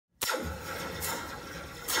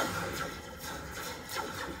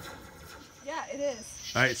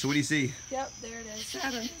is. All right, so what do you see? Yep, there it is.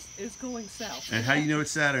 Saturn is going south. And how do you know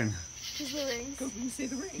it's Saturn? Because the rings. You see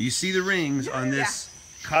the rings. You see the rings on this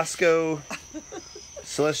Costco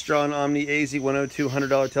Celestron Omni AZ 102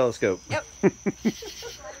 $100 telescope. Yep.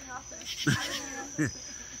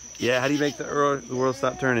 Yeah, how do you make the world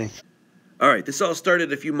stop turning? All right, this all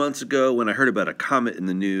started a few months ago when I heard about a comet in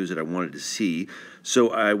the news that I wanted to see. So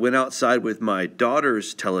I went outside with my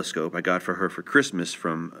daughter's telescope I got for her for Christmas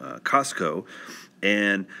from Costco,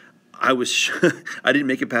 and I didn't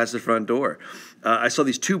make it past the front door. I saw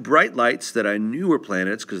these two bright lights that I knew were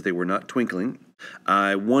planets because they were not twinkling.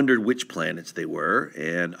 I wondered which planets they were,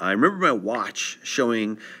 and I remember my watch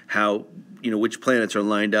showing how, which planets are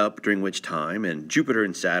lined up during which time, and Jupiter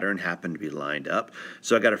and Saturn happened to be lined up.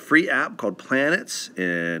 So I got a free app called Planets,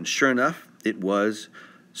 and sure enough, it was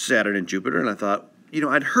Saturn and Jupiter, and I thought,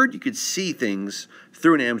 I'd heard you could see things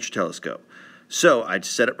through an amateur telescope. So I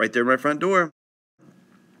set it right there in my front door.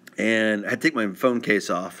 And I had to take my phone case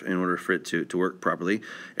off in order for it to work properly,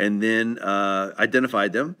 and then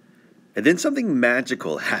identified them. And then something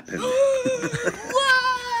magical happened. Whoa!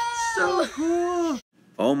 So cool.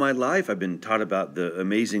 All my life I've been taught about the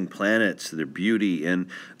amazing planets, their beauty, and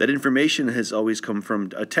that information has always come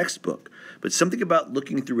from a textbook. But something about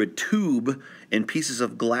looking through a tube and pieces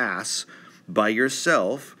of glass by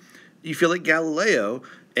yourself, you feel like Galileo,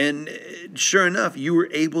 and sure enough, you were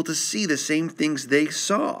able to see the same things they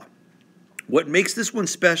saw. What makes this one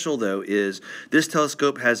special, though, is this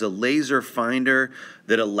telescope has a laser finder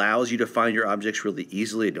that allows you to find your objects really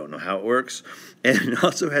easily. I don't know how it works. And it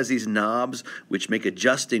also has these knobs which make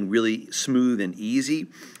adjusting really smooth and easy.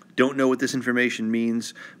 Don't know what this information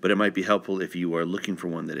means, but it might be helpful if you are looking for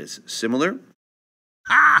one that is similar.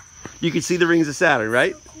 Ah! You can see the rings of Saturn,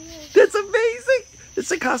 right? So cool. That's amazing!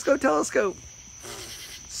 It's a Costco telescope.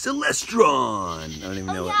 Celestron! I don't even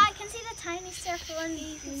know yeah, it. I can see the tiny circle and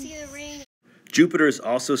you can see the ring. Jupiter is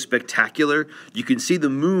also spectacular. You can see the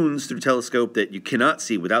moons through telescope that you cannot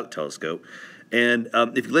see without telescope. And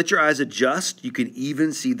if you let your eyes adjust, you can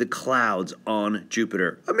even see the clouds on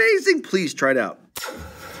Jupiter. Amazing! Please try it out.